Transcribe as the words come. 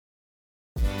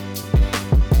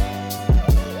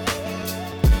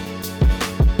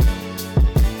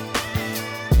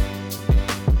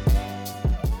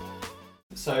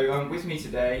With me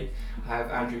today, I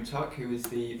have Andrew Tuck, who is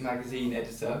the magazine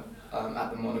editor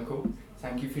at the Monocle.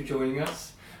 Thank you for joining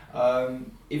us.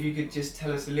 If you could just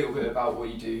tell us a little bit about what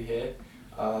you do here,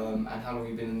 and how long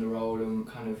you've been in the role, and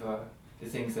kind of the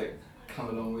things that come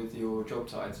along with your job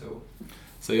title.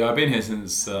 So yeah, I've been here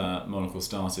since Monocle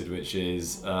started, which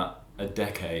is a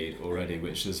decade already,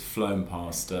 which has flown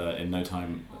past in no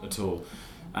time at all.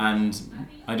 And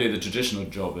I do the traditional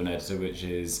job of an editor, which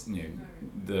is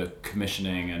the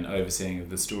commissioning and overseeing of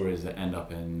the stories that end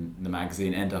up in the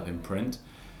magazine, end up in print.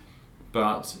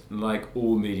 But like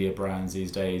all media brands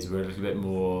these days, we're a little bit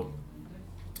more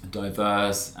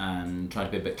diverse and try to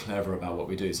be a bit clever about what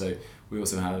we do. So we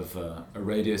also have a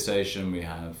radio station, we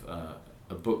have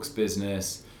a books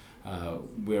business,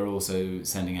 we're also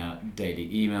sending out daily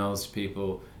emails to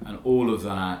people, and all of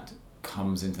that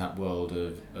comes into that world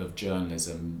of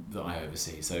journalism that I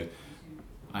oversee. So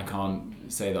I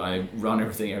can't say that I run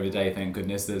everything every day, thank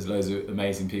goodness. There's loads of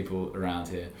amazing people around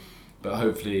here. But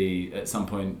hopefully at some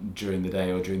point during the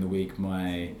day or during the week,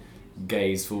 my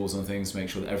gaze falls on things to make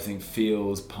sure that everything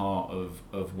feels part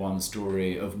of one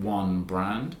story, of one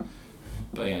brand.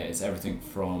 But yeah, it's everything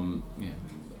from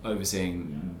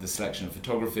overseeing the selection of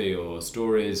photography or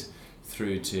stories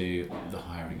through to the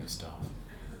hiring of staff.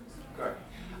 Great.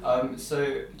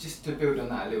 So just to build on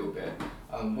that a little bit,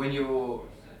 when you're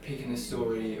picking a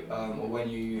story or when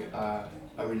you are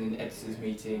in an editor's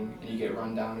meeting and you get a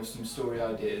rundown of some story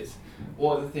ideas,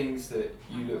 what are the things that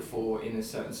you look for in a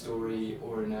certain story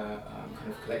or in a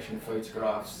kind of collection of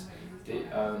photographs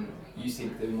that you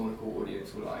think the Monocle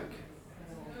audience will like?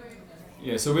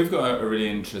 Yeah, so we've got a really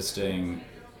interesting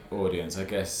audience. I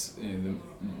guess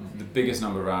the biggest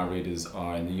number of our readers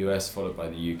are in the US, followed by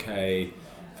the UK,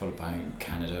 followed by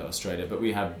Canada, Australia, but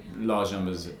we have large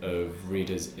numbers of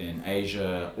readers in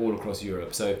Asia, all across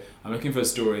Europe. So I'm looking for a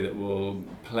story that will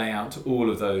play out to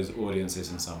all of those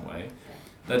audiences in some way.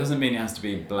 That doesn't mean it has to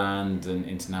be bland and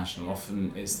international.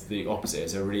 Often it's the opposite.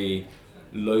 It's a really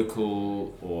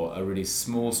local or a really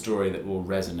small story that will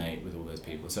resonate with all those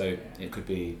people. So it could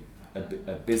be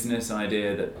a business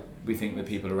idea that we think that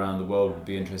people around the world would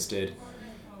be interested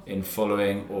in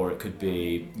following, or it could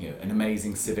be an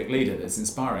amazing civic leader that's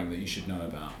inspiring that you should know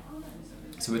about.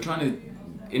 So we're trying to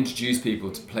introduce people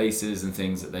to places and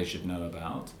things that they should know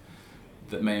about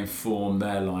that may inform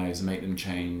their lives and make them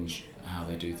change how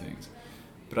they do things.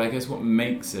 But I guess what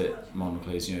makes it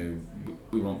Monocle is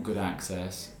we want good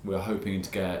access. We're hoping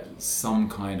to get some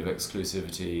kind of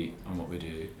exclusivity on what we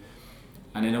do.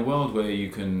 And in a world where you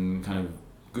can kind of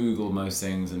Google most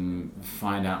things and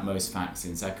find out most facts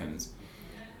in seconds,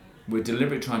 we're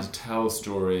deliberately trying to tell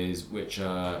stories which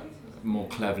are more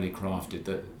cleverly crafted,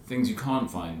 that things you can't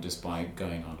find just by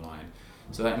going online.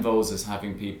 So that involves us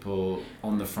having people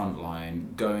on the front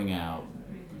line, going out,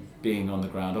 being on the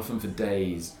ground, often for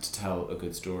days, to tell a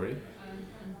good story.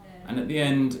 And at the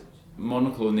end,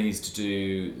 Monocle needs to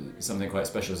do something quite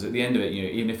special. So at the end of it,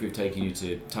 even if we've taken you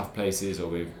to tough places or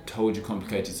we've told you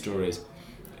complicated stories,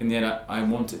 in the end, I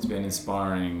want it to be an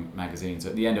inspiring magazine. So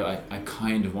at the end of it, I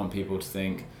kind of want people to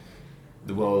think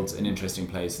the world's an interesting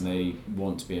place and they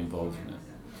want to be involved in it.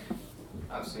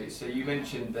 Absolutely. So you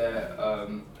mentioned there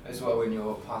as well in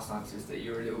your past answers that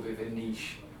you're a little bit of a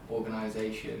niche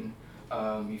organisation.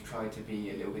 You've tried to be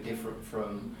a little bit different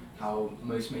from how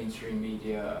most mainstream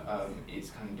media is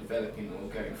kind of developing or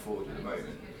going forward at the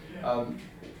moment.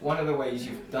 One of the ways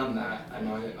you've done that, and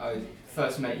I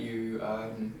first met you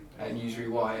at News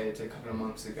Rewired a couple of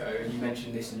months ago, and you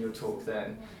mentioned this in your talk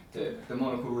then, that the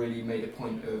Monocle really made a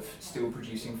point of still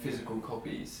producing physical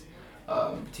copies,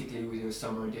 particularly with your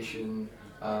summer edition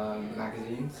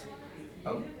magazines.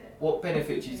 What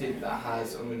benefit do you think that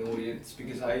has on an audience?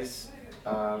 Because that is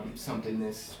something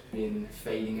that's been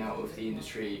fading out of the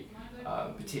industry,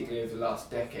 particularly over the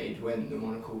last decade when the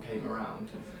Monocle came around.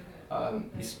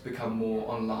 It's become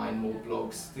more online, more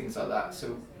blogs, things like that.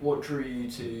 So what drew you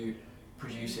to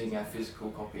producing a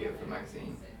physical copy of the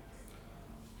magazine?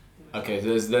 Okay,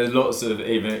 there's lots of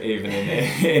even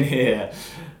in here.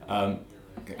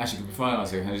 Actually, before I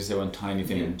answer, can I just say one tiny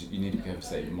thing? Yeah. You need to be able to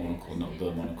say Monocle, not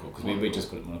the Monocle, because we just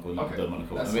call it Monocle, not the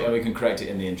Monocle. And we can correct it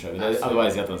in the intro, but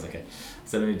otherwise the other one's okay.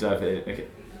 So let me dive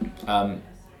in.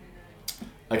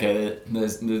 Okay,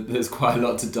 there's quite a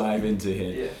lot to dive into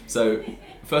here. Yeah. So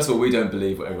first of all, we don't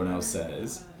believe what everyone else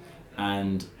says,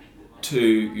 and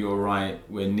two, you're right,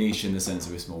 we're niche in the sense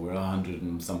that we're small. We're 100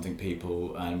 and something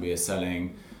people, and we are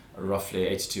selling roughly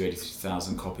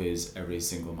 83,000 copies every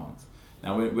single month.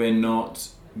 Now we're not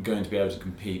going to be able to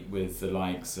compete with the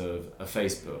likes of a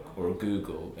Facebook or a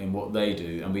Google in what they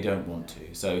do, and we don't want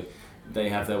to. So they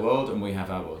have their world and we have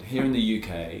our world. Here in the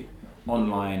UK,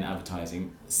 online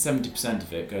advertising, 70%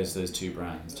 of it goes to those two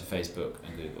brands, to Facebook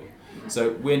and Google.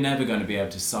 So we're never going to be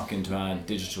able to suck into our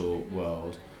digital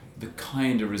world the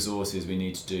kind of resources we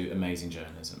need to do amazing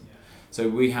journalism. So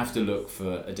we have to look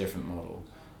for a different model.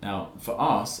 Now, for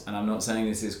us, and I'm not saying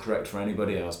this is correct for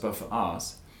anybody else, but for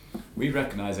us, we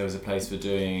recognised there was a place for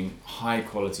doing high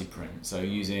quality print, so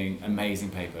using amazing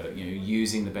paper,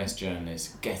 using the best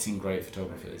journalists, getting great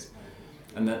photographers,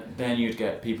 and that then you'd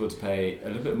get people to pay a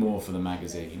little bit more for the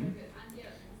magazine,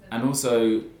 and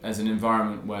also as an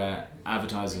environment where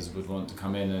advertisers would want to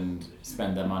come in and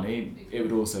spend their money, it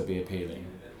would also be appealing.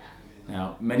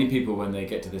 Now, many people, when they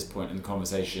get to this point in the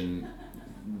conversation,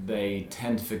 they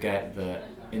tend to forget that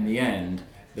in the end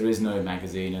there is no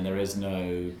magazine and there is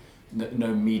no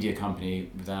media company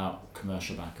without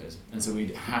commercial backers, and so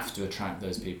we'd have to attract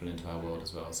those people into our world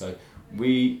as well. So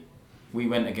we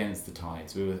went against the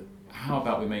tides. We were, how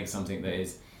about we make something that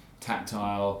is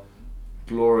tactile,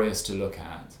 glorious to look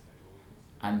at,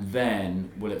 and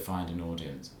then will it find an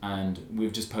audience? And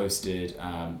we've just posted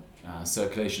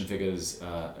circulation figures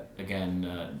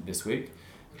again this week,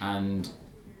 and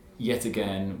yet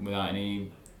again, without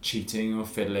any cheating or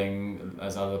fiddling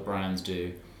as other brands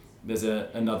do, there's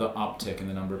another uptick in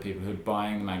the number of people who are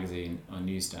buying the magazine on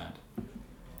newsstand.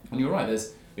 And you're right,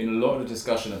 there's been a lot of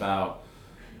discussion about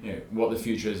what the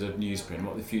future is of newsprint,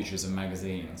 what the future is of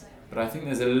magazines. But I think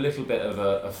there's a little bit of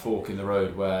a fork in the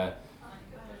road where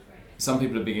some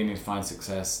people are beginning to find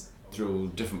success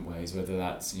through different ways, whether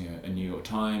that's a New York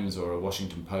Times or a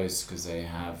Washington Post, because they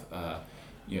have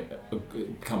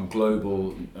become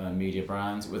global media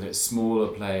brands, whether it's smaller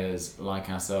players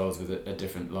like ourselves with a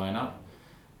different lineup.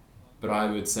 But I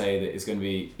would say that it's going to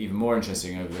be even more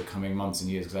interesting over the coming months and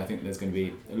years, because I think there's going to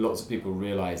be lots of people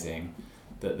realising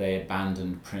that they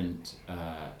abandoned print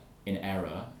in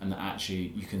error, and that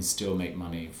actually you can still make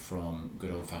money from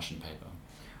good old-fashioned paper.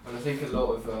 And I think a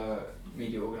lot of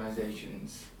media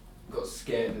organisations got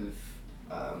scared of,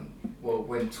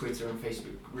 when Twitter and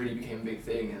Facebook really became a big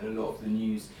thing, and a lot of the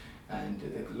news and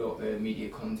a lot of the media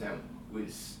content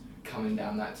was coming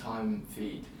down that time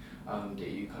feed that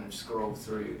you kind of scroll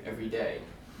through every day.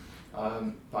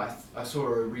 But I saw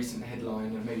a recent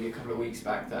headline, maybe a couple of weeks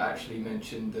back, that actually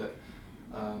mentioned that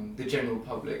the general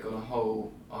public on a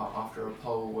whole, after a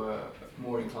poll, were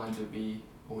more inclined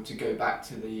to go back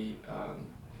to the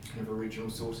kind of original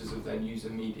sources of their news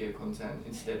and media content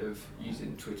instead of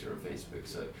using Twitter and Facebook.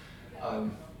 So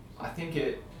I think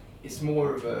it's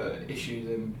more of an issue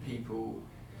than people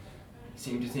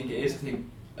seem to think it is. I think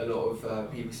a lot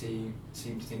of people seem to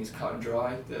think it's cut and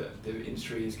dry, that the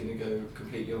industry is going to go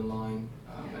completely online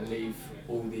and leave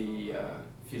all the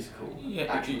physical.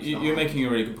 Yeah, you're making a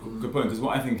really good point, because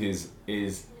what I think is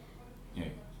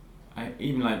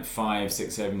even like 5,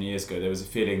 6, 7 years ago, there was a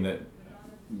feeling that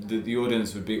the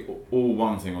audience would be all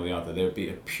one thing or the other. There would be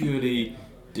a purely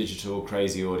digital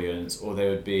crazy audience, or there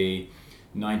would be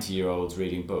 90-year-olds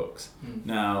reading books.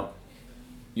 Now,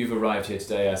 you've arrived here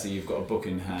today. I see you've got a book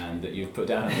in hand that you've put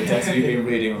down on the desk. You've been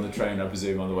reading on the train, I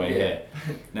presume, on the way here.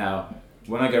 Now,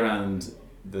 when I go around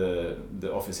the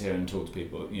office here and talk to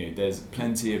people, there's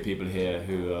plenty of people here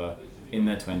who are in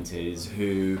their 20s,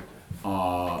 who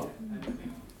are...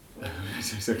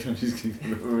 Sorry.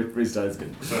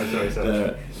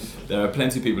 There are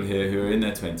plenty of people here who are in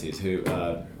their 20s, who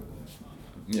are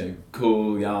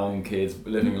cool, young kids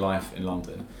living life in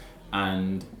London,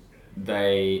 and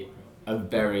they are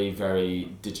very,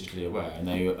 very digitally aware, and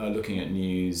they are looking at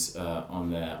news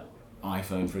on their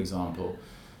iPhone, for example.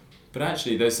 But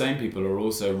actually, those same people are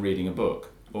also reading a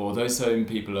book, or those same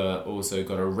people are also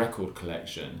got a record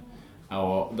collection,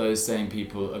 or those same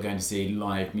people are going to see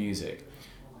live music.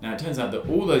 Now, it turns out that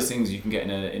all those things you can get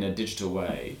in a digital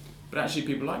way, but actually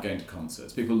people like going to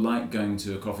concerts, people like going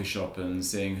to a coffee shop and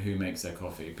seeing who makes their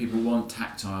coffee. People want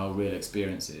tactile, real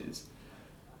experiences,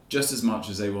 just as much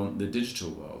as they want the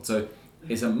digital world. So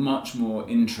it's a much more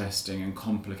interesting and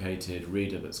complicated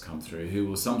reader that's come through, who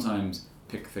will sometimes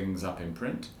pick things up in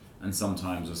print, and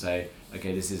sometimes will say,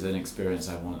 okay, this is an experience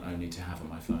I want only to have on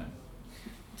my phone.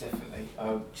 Definitely.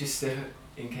 Just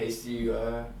in case you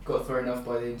got thrown off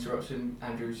by the interruption,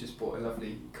 Andrew's just bought a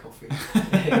lovely coffee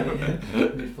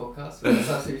mid-podcast, but that's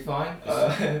absolutely fine.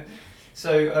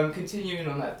 So continuing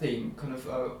on that theme, kind of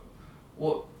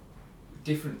what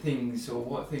different things, or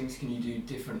what things can you do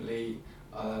differently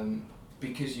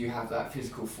because you have that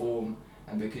physical form,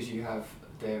 and because you have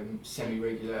the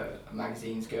semi-regular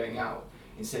magazines going out,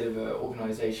 instead of an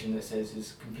organisation that says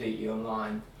it's completely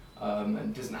online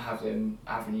and doesn't have them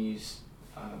avenues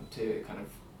to kind of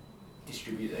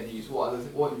distribute their news?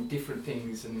 What different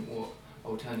things and what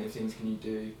alternative things can you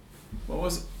do Well,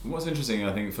 what's interesting,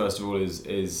 I think, first of all,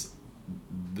 is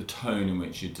the tone in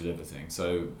which you deliver things.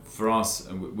 So for us,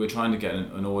 we're trying to get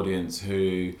an audience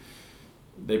who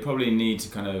they probably need to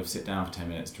kind of sit down for 10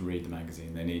 minutes to read the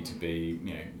magazine. They need to be,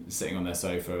 sitting on their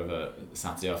sofa of a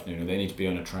Saturday afternoon, or they need to be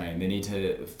on a train. They need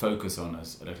to focus on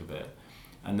us a little bit.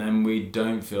 And then we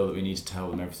don't feel that we need to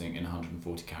tell them everything in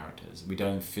 140 characters. We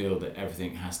don't feel that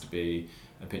everything has to be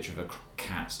a picture of a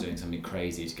cat doing something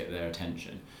crazy to get their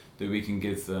attention. That we can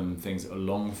give them things that are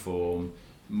long form,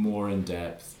 more in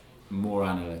depth, more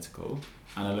analytical,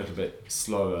 and a little bit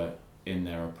slower in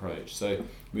their approach. So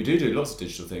we do lots of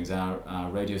digital things. Our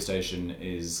radio station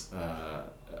is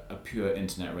a pure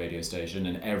internet radio station,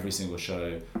 and every single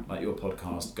show, like your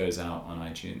podcast, goes out on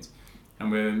iTunes.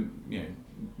 And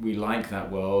we like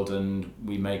that world and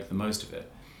we make the most of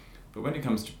it. But when it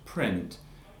comes to print,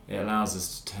 it allows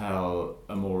us to tell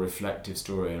a more reflective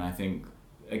story. And I think,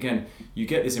 again, you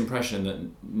get this impression that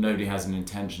nobody has an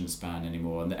attention span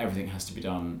anymore and that everything has to be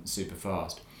done super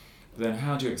fast. But then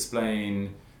how do you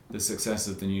explain the success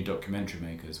of the new documentary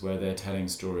makers, where they're telling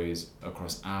stories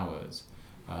across hours?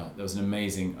 There was an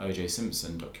amazing O.J.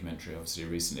 Simpson documentary, obviously,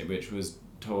 recently, which was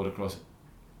told across,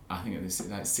 I think it was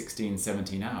like 16,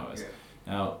 17 hours. Yeah.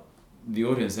 Now, the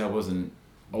audience there wasn't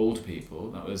old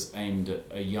people, that was aimed at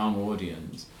a young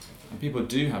audience. And people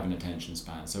do have an attention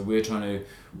span, so we're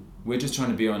just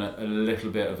trying to be on a little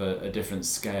bit of a different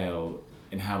scale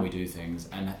in how we do things.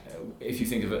 And if you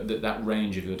think of it, that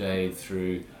range of your day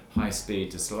through high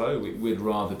speed to slow, we'd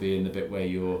rather be in the bit where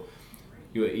you're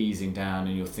easing down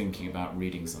and you're thinking about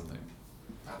reading something.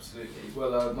 Absolutely.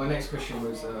 Well, my next question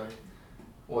was,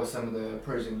 what are some of the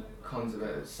pros and cons of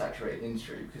a saturated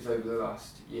industry? Because over the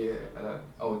last year,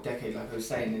 decade, like I was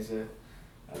saying,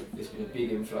 there's been a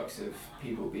big influx of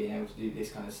people being able to do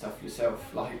this kind of stuff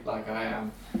yourself, like I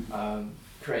am,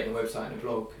 creating a website and a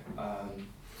blog,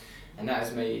 and that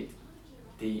has made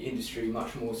the industry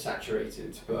much more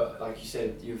saturated. But like you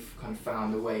said, you've kind of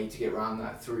found a way to get around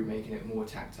that through making it more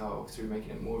tactile, through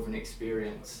making it more of an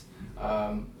experience,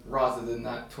 rather than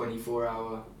that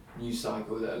 24-hour news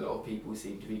cycle that a lot of people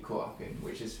seem to be caught up in,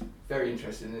 which is very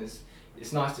interesting.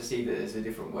 It's nice to see that there's a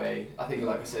different way. I think,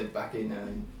 like I said back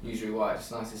in News Rewired,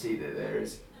 it's nice to see that there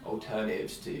is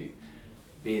alternatives to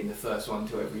being the first one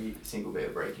to every single bit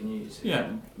of breaking news. Yeah,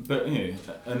 but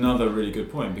another really good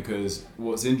point, because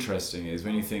what's interesting is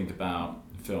when you think about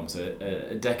film. So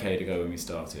a decade ago when we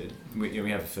started, we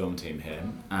have a film team here,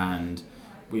 and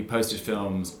we posted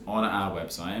films on our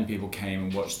website, and people came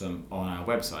and watched them on our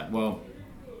website. Well,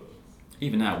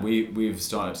 even now, we've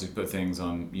started to put things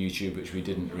on YouTube, which we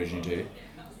didn't originally do.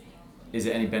 Is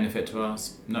it any benefit to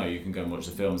us? No, you can go and watch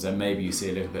the films, and maybe you see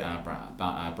a little bit about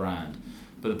our brand.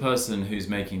 But the person who's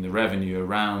making the revenue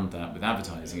around that with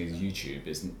advertising is YouTube.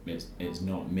 It's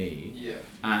not me. Yeah.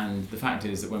 And the fact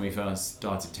is that when we first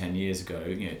started 10 years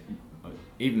ago,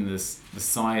 even the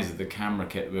size of the camera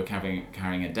kit that we were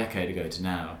carrying a decade ago to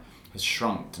now has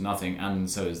shrunk to nothing, and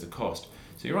so has the cost.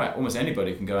 So you're right, almost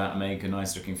anybody can go out and make a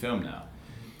nice looking film now.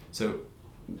 So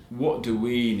what do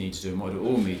we need to do, and what do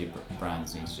all media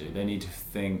brands need to do? They need to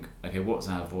think, okay, what's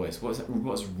our voice?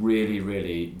 What's really,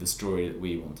 really the story that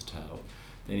we want to tell?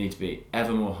 They need to be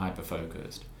ever more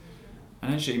hyper-focused.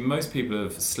 And actually, most people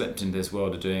have slipped into this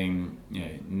world of doing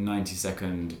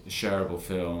 90-second shareable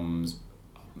films,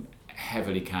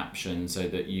 heavily captioned so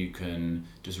that you can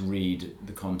just read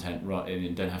the content right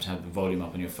and don't have to have the volume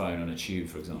up on your phone on a tube,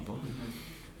 for example. Mm-hmm.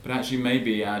 But actually,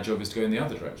 maybe our job is to go in the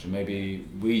other direction. Maybe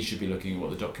we should be looking at what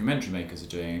the documentary makers are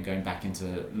doing and going back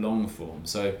into long form.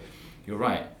 So you're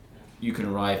right, you can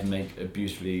arrive and make a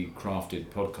beautifully crafted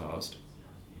podcast.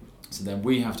 So then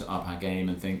we have to up our game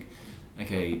and think,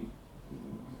 okay,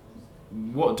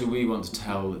 what do we want to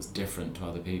tell that's different to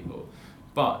other people?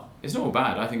 But it's not all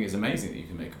bad. I think it's amazing that you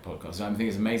can make a podcast. I think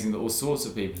it's amazing that all sorts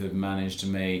of people have managed to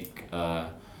make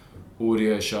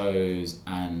audio shows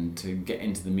and to get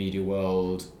into the media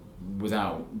world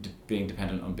without being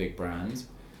dependent on big brands.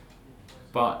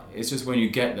 But it's just when you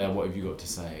get there, what have you got to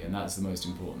say? And that's the most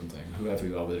important thing. Whoever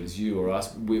you are, whether it's you or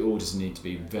us, we all just need to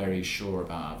be very sure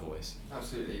about our voice.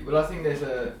 Absolutely. Well, I think there's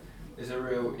a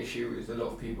real issue with a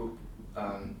lot of people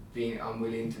being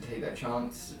unwilling to take that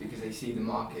chance because they see the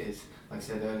market is, like I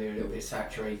said earlier, a little bit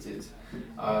saturated.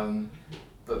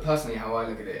 But personally, how I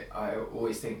look at it, I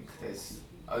always think there's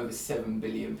over 7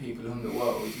 billion people in the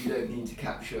world. You don't need to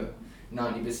capture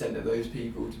 90% of those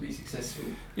people to be successful.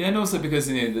 Yeah, and also because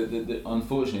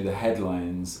unfortunately the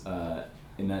headlines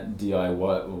in that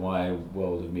DIY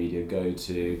world of media go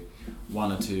to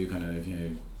one or two kind of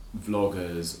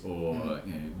vloggers or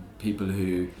people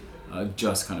who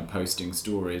just kind of posting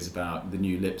stories about the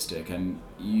new lipstick, and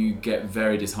you get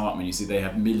very disheartened when you see they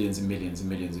have millions and millions and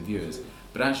millions of viewers.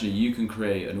 But actually you can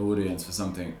create an audience for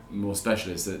something more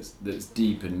specialist that's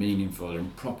deep and meaningful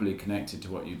and properly connected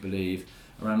to what you believe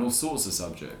around all sorts of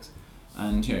subjects.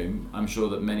 And I'm sure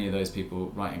that many of those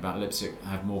people writing about lipstick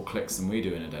have more clicks than we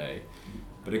do in a day.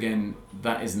 But again,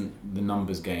 that isn't the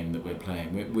numbers game that we're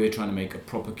playing. We're trying to make a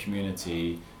proper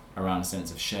community around a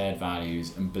sense of shared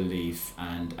values and belief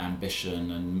and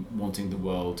ambition and wanting the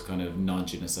world to kind of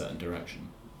nudge in a certain direction.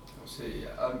 Absolutely.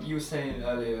 You were saying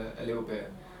earlier a little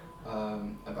bit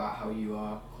about how you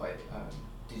are quite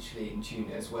digitally in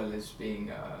tune, as well as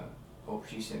being or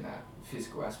producing that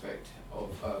physical aspect of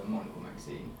Monocle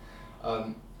Magazine.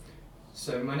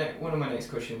 So one of my next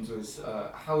questions was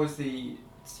how is the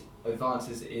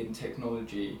advances in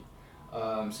technology,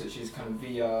 such as kind of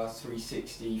VR,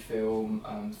 360 film,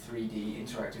 3D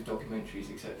interactive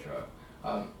documentaries, etc.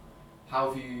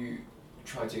 How have you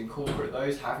tried to incorporate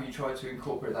those? Have you tried to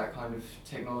incorporate that kind of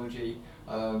technology?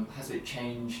 Has it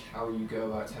changed how you go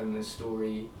about telling a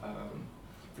story?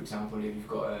 For example, if you've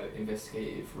got an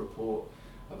investigative report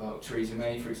about Theresa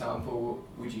May, for example,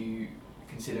 would you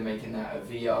consider making that a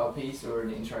VR piece or an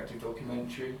interactive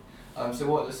documentary? So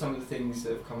what are some of the things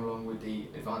that have come along with the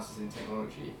advances in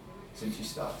technology since you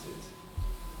started?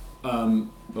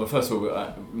 Well, first of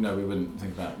all, no, we wouldn't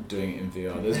think about doing it in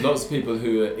VR. There's lots of people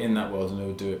who are in that world and who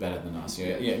will do it better than us.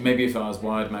 Yeah, maybe if I was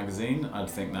Wired magazine, I'd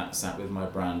think that sat with my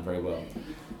brand very well.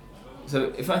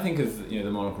 So if I think of the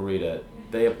Monocle reader,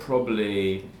 they are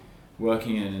probably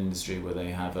working in an industry where they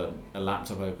have a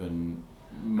laptop open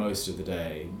most of the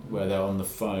day, where they're on the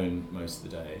phone most of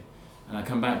the day. And I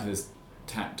come back to this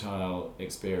tactile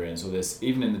experience, or this,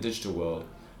 even in the digital world,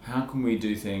 how can we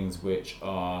do things which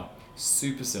are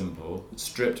super simple,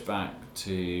 stripped back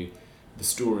to the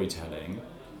storytelling,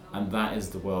 and that is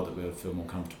the world that we would feel more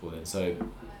comfortable in. So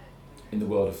in the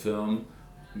world of film,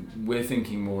 we're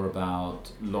thinking more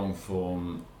about long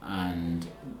form and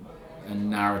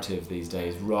narrative these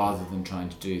days, rather than trying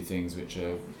to do things which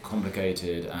are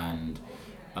complicated and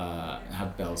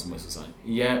have bells and whistles on it.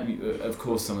 Yeah, of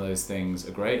course some of those things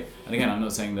are great, and again, I'm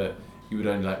not saying that you would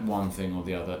only like one thing or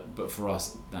the other, but for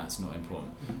us that's not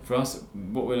important. For us,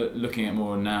 what we're looking at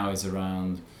more now is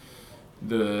around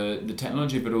the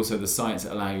technology, but also the sites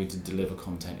that allow you to deliver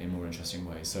content in more interesting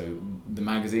ways. So the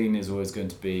magazine is always going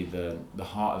to be the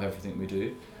heart of everything we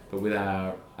do, but with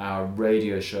our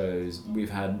radio shows, we've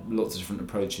had lots of different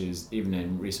approaches, even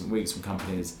in recent weeks, from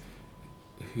companies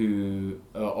who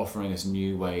are offering us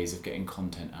new ways of getting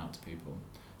content out to people.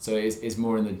 So it's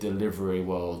more in the delivery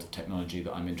world of technology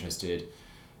that I'm interested,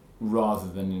 rather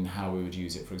than in how we would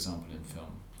use it, for example, in film.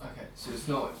 Okay, so it's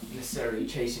not necessarily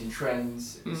chasing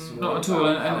trends. It's not at all.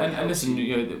 And listen,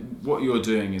 what you're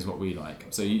doing is what we like.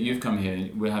 So you've come here.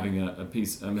 We're having a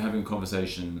piece. We're having a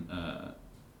conversation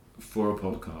for a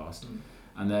podcast,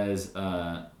 and there's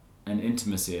an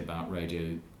intimacy about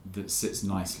radio that sits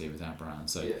nicely with our brand.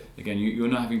 So again, you're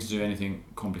not having to do anything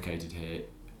complicated here.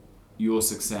 Your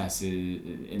success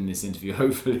in this interview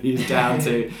hopefully is down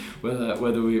to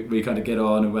whether we kind of get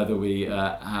on and whether we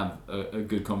have a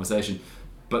good conversation.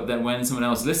 But then when someone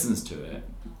else listens to it,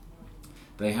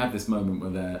 they have this moment where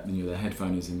their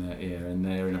headphone is in their ear and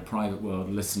they're in a private world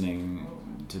listening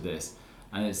to this,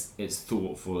 and it's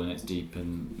thoughtful and it's deep,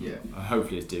 and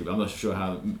hopefully it's deep. I'm not sure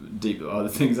how deep are the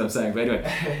things I'm saying, but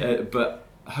anyway, but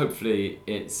hopefully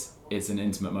it's an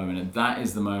intimate moment, and that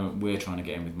is the moment we're trying to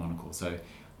get in with Monocle. So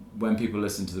when people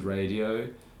listen to the radio,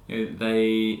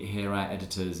 they hear our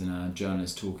editors and our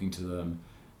journalists talking to them,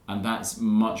 and that's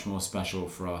much more special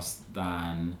for us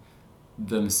than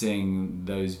them seeing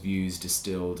those views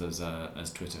distilled as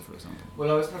Twitter, for example.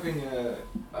 Well, I was having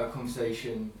a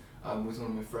conversation with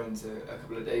one of my friends a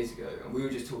couple of days ago, and we were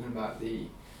just talking about the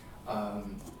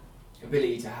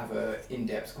ability to have an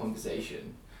in-depth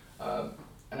conversation.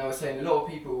 And I was saying a lot of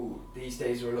people these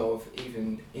days, or a lot of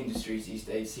even industries these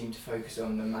days, seem to focus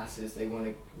on the masses. They want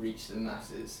to reach the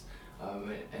masses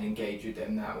and engage with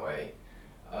them that way.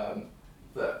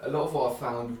 But a lot of what I've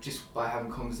found just by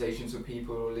having conversations with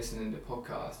people or listening to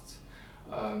podcasts,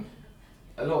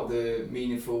 a lot of the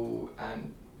meaningful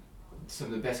and some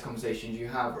of the best conversations you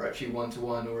have are actually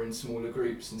one-to-one or in smaller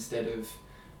groups, instead of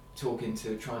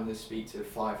trying to speak to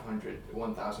 500,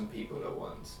 1,000 people at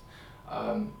once.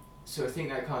 So I think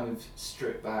that kind of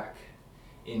stripped back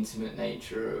intimate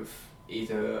nature of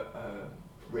either a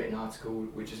written article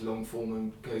which is long form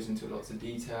and goes into lots of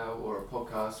detail, or a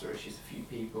podcast where it's just a few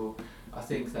people. I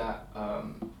think that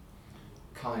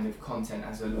kind of content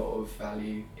has a lot of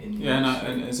value in the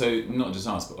industry. And so not just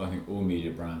us, but I think all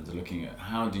media brands are looking at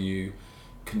how do you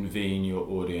convene your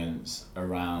audience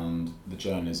around the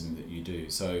journalism that you do.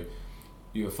 So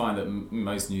you'll find that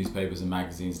most newspapers and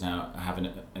magazines now have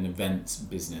an events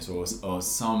business or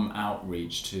some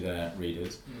outreach to their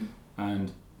readers.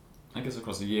 And I guess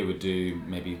across the year we do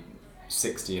maybe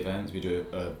 60 events. We do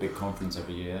a big conference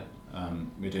every year.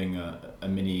 We're doing a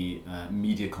mini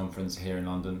media conference here in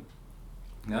London.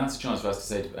 Now that's a chance for us to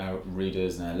say to our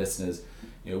readers and our listeners,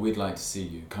 we'd like to see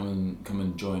you. Come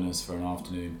and join us for an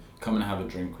afternoon. Come and have a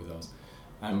drink with us.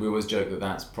 And we always joke that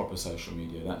that's proper social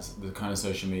media. That's the kind of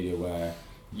social media where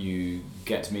you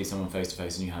get to meet someone face to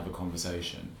face and you have a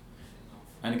conversation.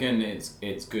 And again,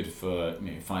 it's good for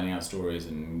finding out stories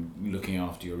and looking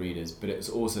after your readers. But it's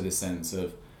also this sense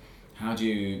of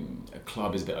a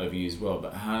club is a bit overused word,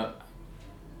 but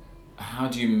how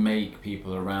do you make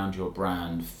people around your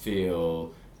brand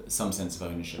feel some sense of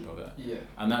ownership of it? Yeah.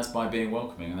 And that's by being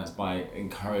welcoming, and that's by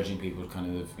encouraging people to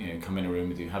kind of come in a room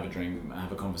with you, have a drink,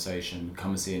 have a conversation,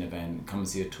 come and see an event, come and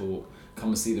see a talk, come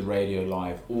and see the radio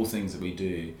live, all things that we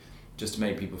do, just to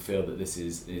make people feel that this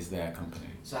is their company.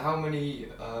 So how many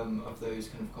of those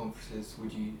kind of conferences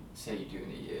would you say you do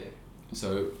in a year?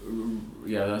 So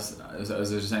yeah, that's, as I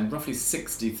was saying, roughly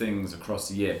 60 things across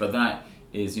the year, but that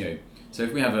is, so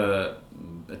if we have a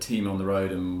team on the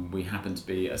road and we happen to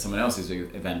be at someone else's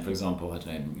event, for example, I don't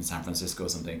know, in San Francisco or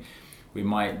something, we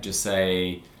might just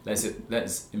say,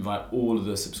 let's invite all of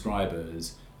the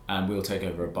subscribers and we'll take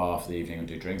over a bar for the evening and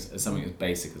do drinks, as something as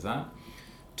basic as that,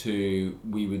 to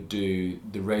we would do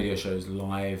the radio shows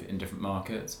live in different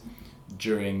markets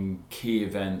during key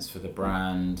events for the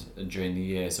brand during the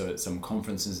year. So at some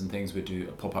conferences and things, we do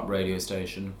a pop-up radio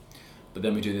station. But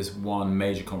then we do this one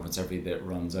major conference that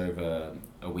runs over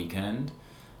a weekend.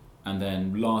 And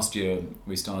then last year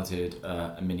we started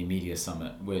a mini media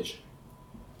summit, which,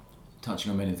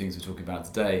 touching on many things we're talking about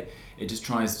today, it just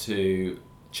tries to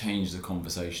change the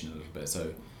conversation a little bit.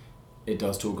 So it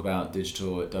does talk about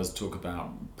digital, it does talk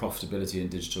about profitability in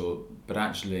digital, but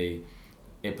actually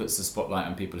it puts the spotlight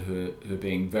on people who are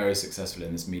being very successful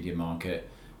in this media market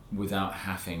without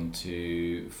having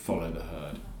to follow the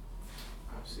herd.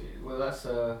 Absolutely. Well,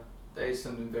 that is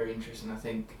something very interesting. I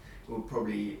think will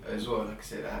probably, as well, like I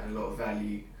said, add a lot of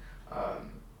value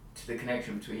to the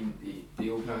connection between the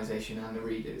organisation and the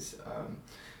readers.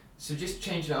 So just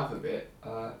changing it up a bit,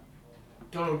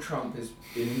 Donald Trump has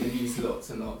been in the news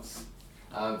lots and lots.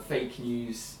 Fake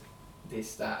news,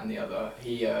 this, that and the other.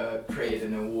 He created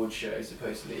an award show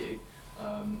supposedly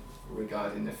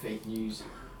regarding the fake news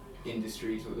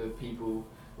industries or the people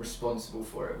responsible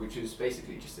for it, which is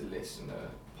basically just a list on a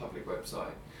public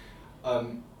website.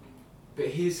 But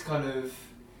his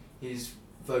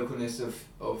vocalness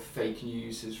of fake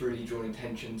news has really drawn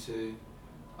attention to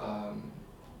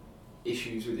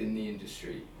issues within the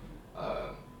industry,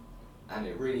 and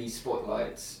it really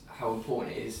spotlights how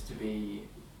important it is to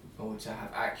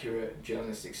have accurate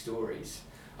journalistic stories.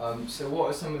 So what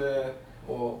are some of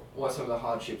the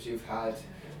hardships you've had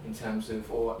in terms of,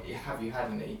 or have you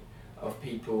had any, of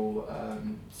people,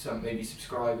 some maybe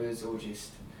subscribers or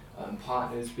just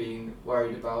partners being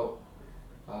worried about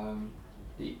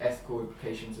the ethical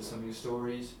implications of some of your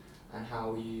stories, and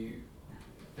how you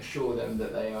assure them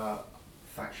that they are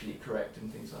factually correct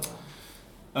and things like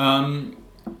that?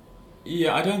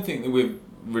 Yeah, I don't think that we've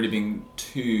really been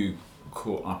too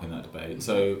caught up in that debate.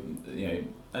 So,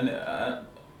 and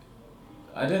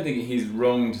I don't think he's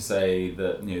wrong to say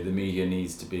that the media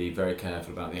needs to be very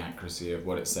careful about the accuracy of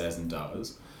what it says and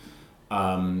does.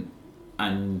 And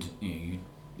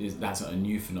that's not a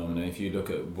new phenomenon. If you look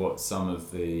at what some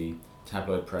of the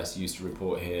tabloid press used to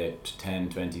report here 10,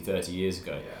 20, 30 years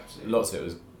ago, lots of it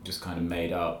was just kind of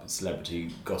made up celebrity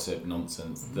gossip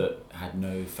nonsense that had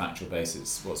no factual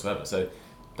basis whatsoever. So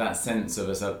that sense of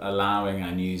us allowing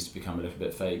our news to become a little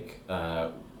bit fake,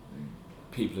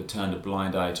 people have turned a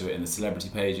blind eye to it in the celebrity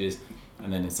pages,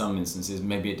 and then in some instances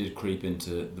maybe it did creep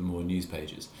into the more news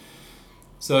pages.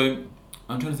 So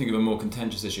I'm trying to think of a more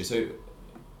contentious issue. So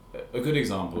a good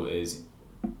example is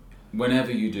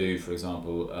whenever you do, for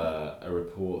example, a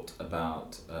report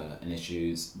about an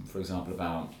issue, for example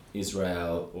about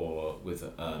Israel or with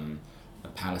a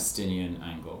Palestinian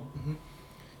angle,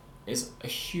 it's a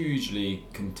hugely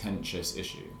contentious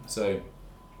issue. So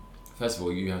first of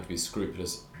all, you have to be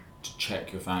scrupulous to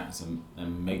check your facts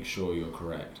and make sure you're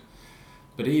correct.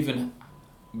 But even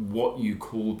what you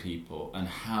call people and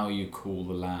how you call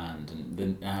the land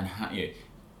and how,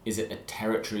 is it a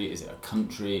territory, is it a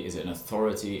country, is it an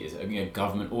authority, is it a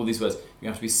government, all these words, you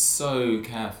have to be so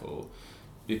careful,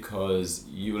 because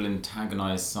you will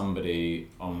antagonize somebody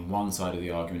on one side of the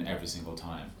argument every single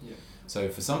time. Yeah. So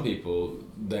for some people,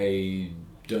 they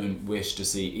don't wish to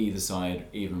see either side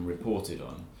even reported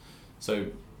on. So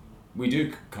we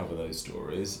do cover those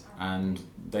stories, and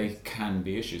they can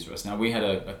be issues for us. Now, we had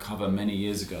a cover many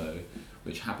years ago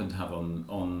which happened to have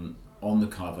on the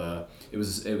cover, it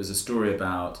was a story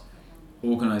about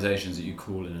organisations that you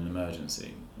call in an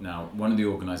emergency. Now, one of the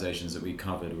organisations that we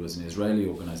covered was an Israeli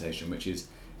organisation which is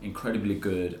incredibly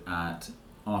good at,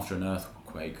 after an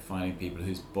earthquake, finding people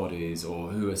whose bodies, or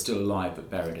who are still alive but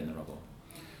buried in the rubble.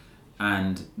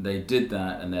 And they did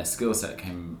that, and their skill set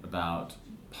came about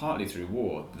partly through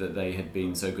war, that they had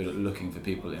been so good at looking for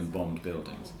people in bombed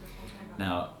buildings.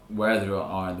 Now, wherever they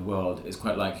are in the world, it's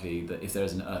quite likely that if there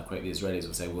is an earthquake, the Israelis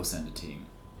will say, we'll send a team.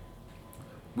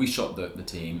 We shot the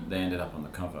team, they ended up on the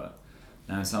cover.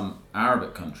 Now, in some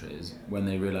Arabic countries, when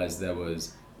they realised there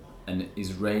was an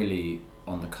Israeli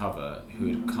on the cover who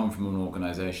had come from an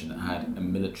organisation that had a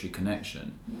military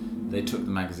connection, they took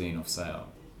the magazine off sale.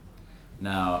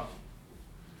 Now,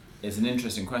 it's an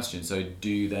interesting question. So do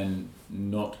you then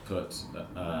not put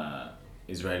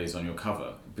Israelis on your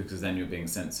cover, because then you're being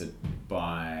censored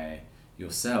by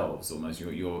yourselves almost?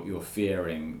 You're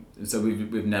fearing. So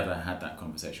we've never had that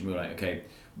conversation. We were like, okay,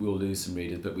 we'll lose some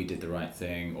readers, but we did the right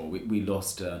thing, or we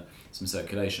lost some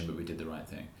circulation, but we did the right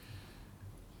thing.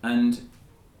 And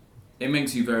it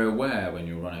makes you very aware when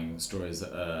you're running stories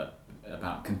that are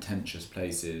about contentious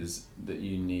places that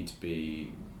you need to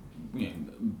be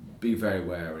very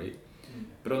wary.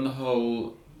 But on the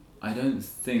whole, I don't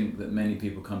think that many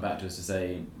people come back to us to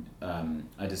say,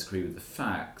 I disagree with the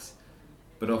facts,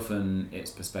 but often it's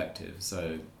perspective.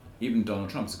 So even Donald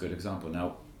Trump's a good example.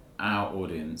 Now, our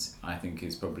audience, I think,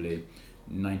 is probably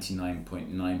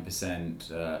 99.9%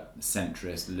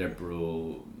 centrist,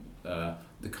 liberal,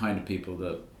 the kind of people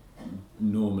that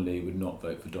normally would not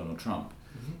vote for Donald Trump.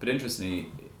 Mm-hmm. But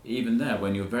interestingly, even there,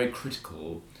 when you're very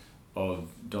critical of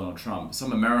Donald Trump,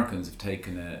 some Americans have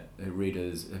taken it,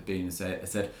 readers have been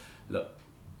said, look,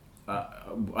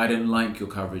 I don't like your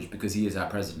coverage because he is our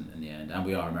president in the end, and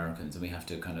we are Americans and we have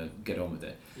to kind of get on with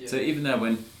it. Yeah. So even there,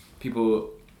 when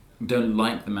people don't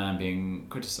like the man being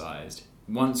criticised,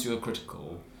 once you're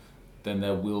critical, then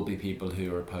there will be people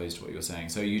who are opposed to what you're saying.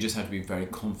 So you just have to be very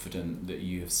confident that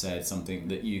you have said something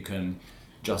that you can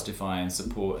justify and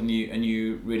support, and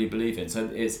you really believe in. So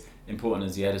it's important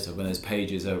as the editor, when those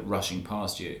pages are rushing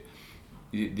past you,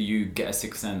 you get a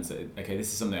sixth sense that, okay,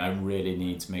 this is something I really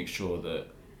need to make sure that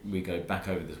we go back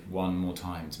over this one more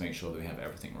time to make sure that we have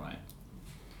everything right.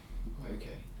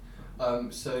 Okay.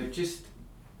 So just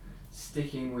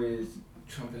sticking with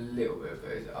Trump a little bit,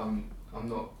 but I'm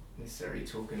not necessarily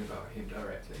talking about him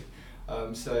directly.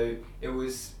 So it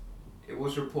was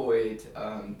reported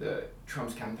that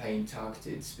Trump's campaign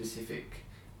targeted specific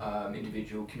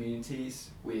individual communities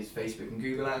with Facebook and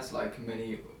Google ads, like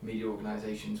many media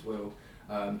organisations will,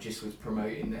 just with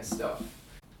promoting their stuff.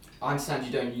 I understand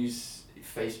you don't use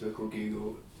Facebook or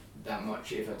Google that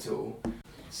much, if at all,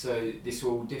 so this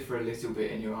will differ a little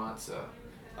bit in your answer.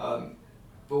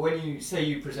 But when you say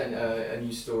you present a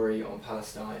news story on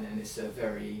Palestine and it's a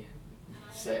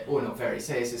say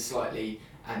it's a slightly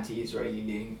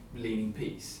anti-Israeli leaning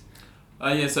piece.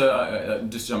 So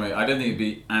just jumping, I don't think it'd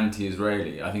be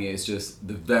anti-Israeli. I think it's just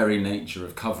the very nature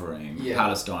of covering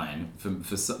Palestine.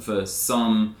 For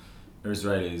some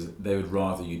Israelis, they would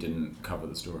rather you didn't cover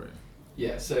the story.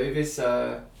 Yeah, so if it's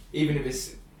even if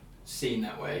it's seen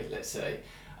that way, let's say,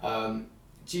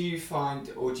 do you find,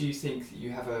 or do you think that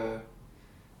you have a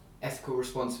ethical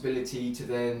responsibility to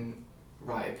then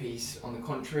write a piece on the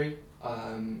contrary?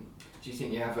 Do you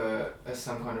think you have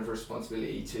some kind of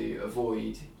responsibility to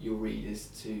avoid your readers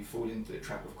to fall into the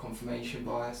trap of confirmation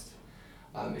bias?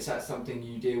 Is that something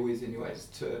you deal with in your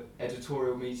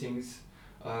editorial meetings,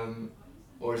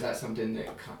 or is that something that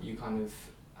you kind of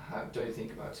don't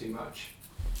think about too much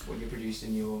when you're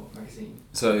producing your magazine?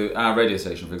 So our radio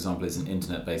station, for example, is an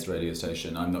internet-based radio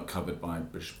station. I'm not covered by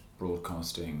British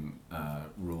broadcasting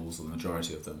rules, or the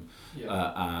majority of them. Yeah.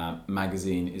 Our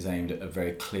magazine is aimed at a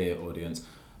very clear audience.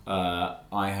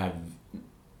 I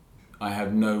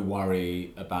have no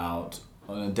worry about,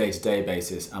 on a day-to-day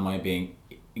basis, am I being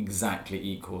exactly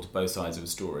equal to both sides of a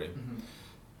story? Mm-hmm.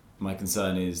 My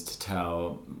concern is to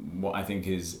tell what I think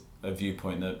is a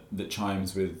viewpoint that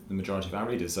chimes with the majority of our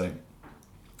readers. So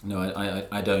no,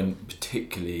 I don't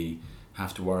particularly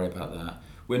have to worry about that.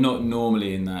 We're not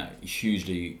normally in that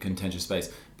hugely contentious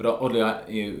space, but oddly,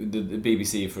 the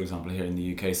BBC, for example, here in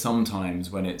the UK, sometimes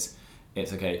when it's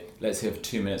okay, let's hear for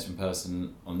 2 minutes from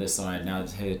person on this side, now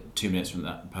let's hear 2 minutes from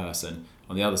that person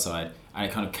on the other side, and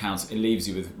it kind of counts, it leaves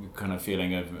you with kind of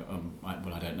feeling of,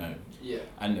 I don't know. Yeah.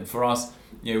 And for us,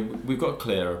 we've got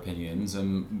clear opinions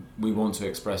and we want to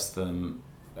express them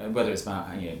whether it's about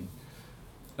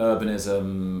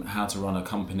urbanism, how to run a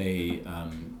company,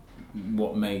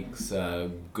 what makes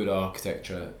good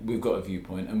architecture, we've got a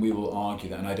viewpoint and we will argue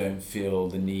that, and I don't feel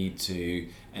the need to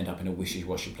end up in a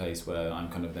wishy-washy place where I'm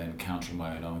kind of then countering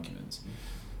my own arguments.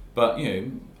 But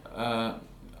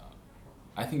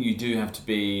I think you do have to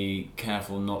be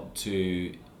careful not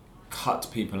to cut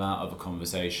people out of a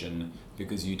conversation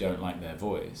because you don't like their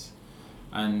voice.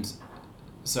 And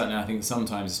certainly I think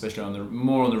sometimes, especially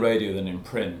more on the radio than in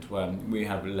print, where we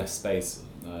have less space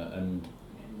and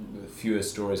fewer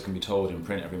stories can be told in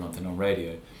print every month than on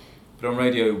radio. But on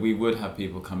radio we would have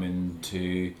people come in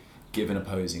to give an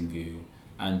opposing view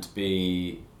and to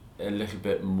be a little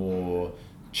bit more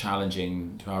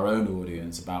challenging to our own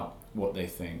audience about what they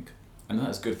think. And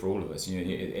that's good for all of us.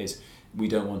 We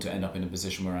don't want to end up in a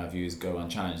position where our views go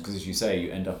unchallenged, because as you say,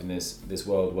 you end up in this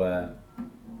world where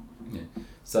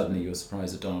suddenly you're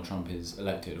surprised that Donald Trump is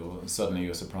elected, or suddenly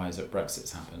you're surprised that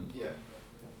Brexit's happened. Yeah,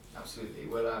 absolutely.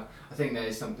 Well, I think there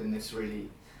is something that's really,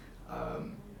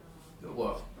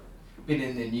 been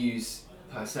in the news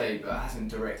per se, but hasn't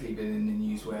directly been in the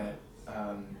news where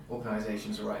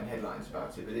organisations are writing headlines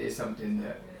about it. But it is something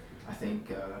that I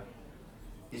think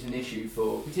is an issue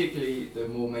for particularly the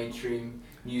more mainstream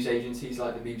news agencies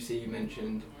like the BBC you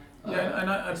mentioned. But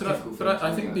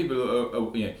I think people are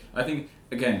I think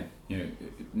again,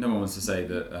 no one wants to say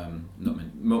that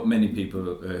not many people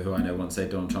who I know want to say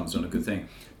Donald Trump's done a good thing,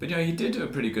 but he did do a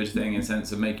pretty good thing in the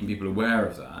sense of making people aware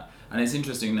of that. And it's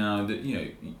interesting now that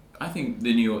I think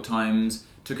the New York Times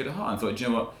took it to heart and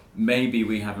thought, what, maybe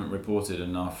we haven't reported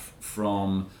enough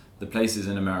from the places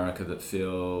in America that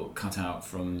feel cut out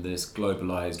from this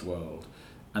globalized world,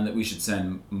 and that we should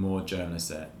send more journalists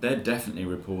there. They're definitely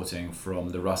reporting from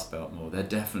the Rust Belt more. They're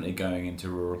definitely going into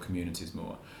rural communities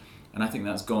more. And I think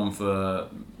that's gone for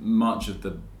much of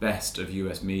the best of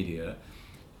US media.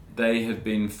 They have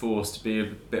been forced to be a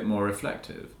bit more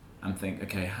reflective and think,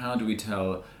 okay, how do we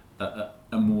tell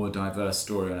a more diverse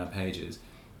story on our pages?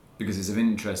 Because it's of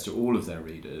interest to all of their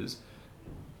readers,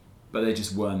 but they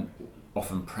just weren't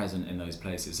often present in those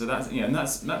places. So that's and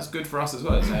that's good for us as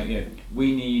well. So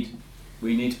we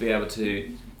need to be able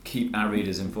to keep our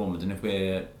readers informed, and if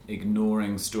we're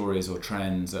ignoring stories or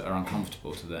trends that are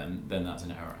uncomfortable to them, then that's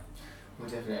an error. Well,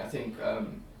 definitely. I think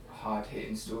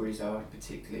hard-hitting stories are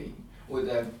particularly,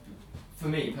 for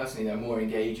me personally, they're more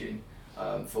engaging.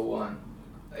 For one,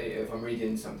 if I'm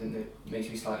reading something that makes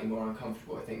me slightly more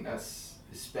uncomfortable, I think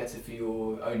it's better for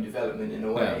your own development in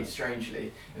a way. Yeah.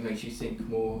 Strangely, it makes you think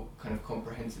more kind of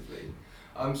comprehensively.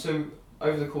 So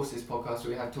over the course of this podcast,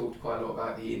 we have talked quite a lot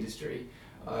about the industry.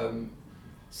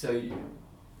 So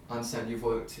I understand you've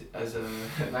worked as a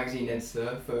magazine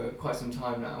editor for quite some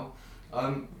time now.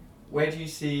 Where do you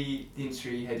see the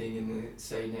industry heading in the,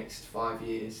 say, next 5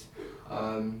 years?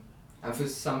 And for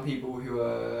some people who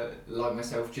are, like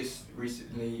myself, just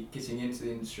recently getting into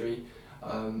the industry,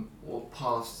 what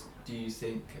paths do you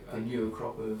think a newer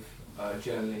crop of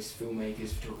journalists, filmmakers,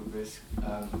 photographers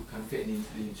kind of fitting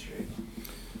into the industry?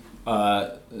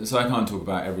 So I can't talk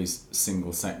about every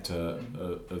single sector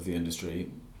of the industry,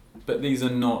 but these are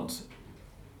not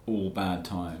all bad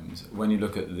times. When you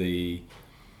look at the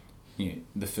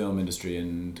film industry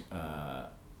and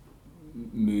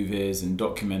movies and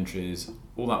documentaries,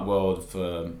 all that world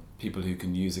for people who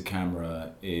can use a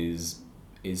camera is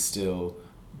still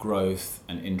growth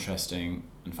and interesting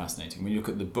and fascinating. When you look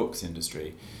at the books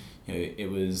industry, it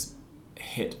was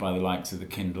hit by the likes of the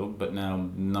Kindle, but now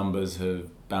numbers have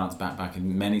bounced back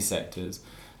in many sectors,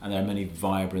 and there are many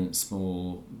vibrant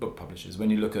small book publishers. When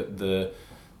you look at the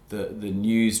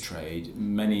news trade,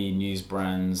 many news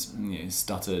brands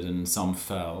stuttered and some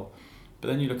fell, but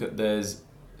then you look at there's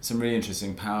some really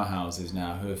interesting powerhouses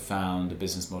now who have found a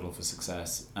business model for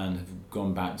success and have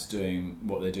gone back to doing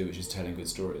what they do, which is telling good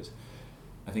stories.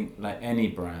 I think like any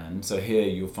brand, so here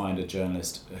you'll find a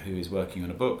journalist who is working on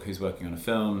a book, who's working on a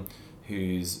film,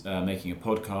 who's making a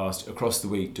podcast across the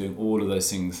week, doing all of those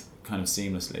things kind of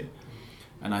seamlessly.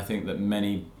 And I think that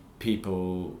many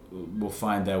people will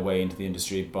find their way into the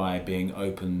industry by being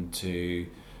open to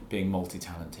being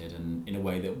multi-talented, and in a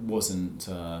way that wasn't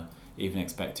even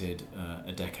expected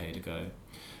a decade ago.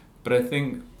 But I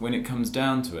think when it comes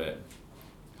down to it,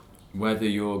 whether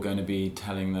you're going to be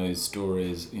telling those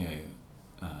stories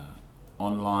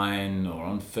online or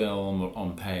on film or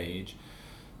on page,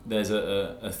 there's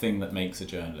a thing that makes a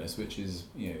journalist, which is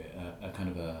a kind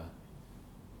of a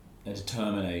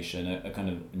determination, a kind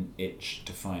of an itch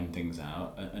to find things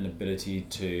out, an ability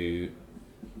to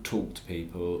talk to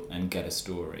people and get a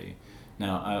story.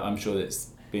 Now, I'm sure it's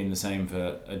been the same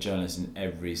for a journalist in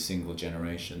every single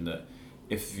generation, that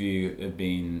if you have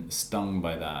been stung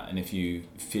by that, and if you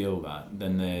feel that,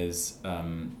 then there's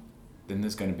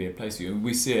going to be a place for you. And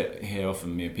we see it here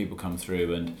often. People come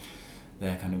through and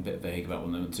they're kind of a bit vague about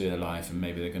what they want to do in their life, and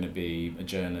maybe they're going to be a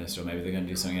journalist, or maybe they're going to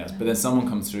do something else. But then someone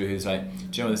comes through who's like,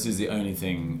 do you know what, this is the only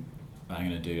thing I'm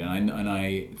going to do, and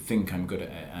I think I'm good at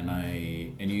it,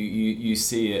 and you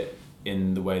see it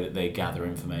in the way that they gather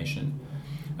information,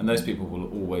 and those people will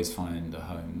always find a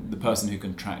home. The person who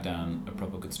can track down a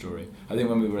proper good story. I think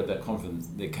when we were at that conference,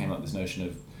 it came up this notion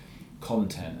of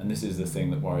content, and this is the thing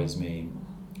that worries me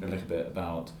a little bit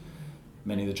about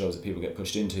many of the jobs that people get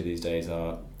pushed into these days.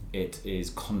 It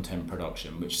is content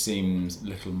production, which seems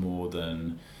little more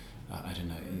than I don't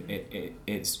know.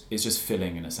 It's just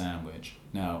filling in a sandwich.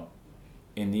 Now,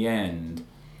 in the end,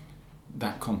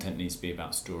 that content needs to be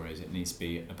about stories. It needs to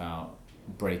be about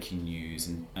breaking news,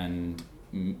 and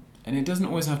it doesn't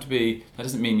always have to be. That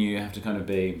doesn't mean you have to kind of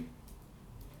be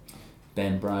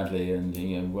Ben Bradley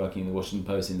and working in the Washington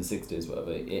Post in the 60s,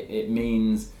 whatever. It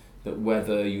means that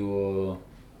whether you're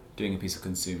doing a piece of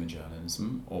consumer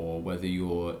journalism or whether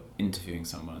you're interviewing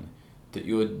someone, that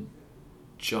you're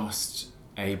just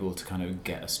able to kind of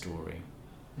get a story.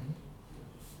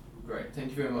 Great, thank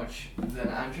you very much then,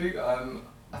 Andrew.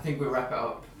 I think we'll wrap it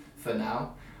up for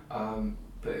now,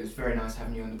 but it was very nice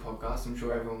having you on the podcast. I'm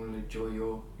sure everyone will enjoy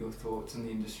your thoughts on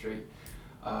the industry.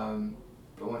 But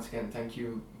once again, thank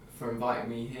you for inviting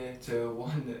me here to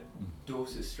 1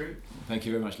 Dorset Street. Thank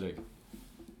you very much, Luke.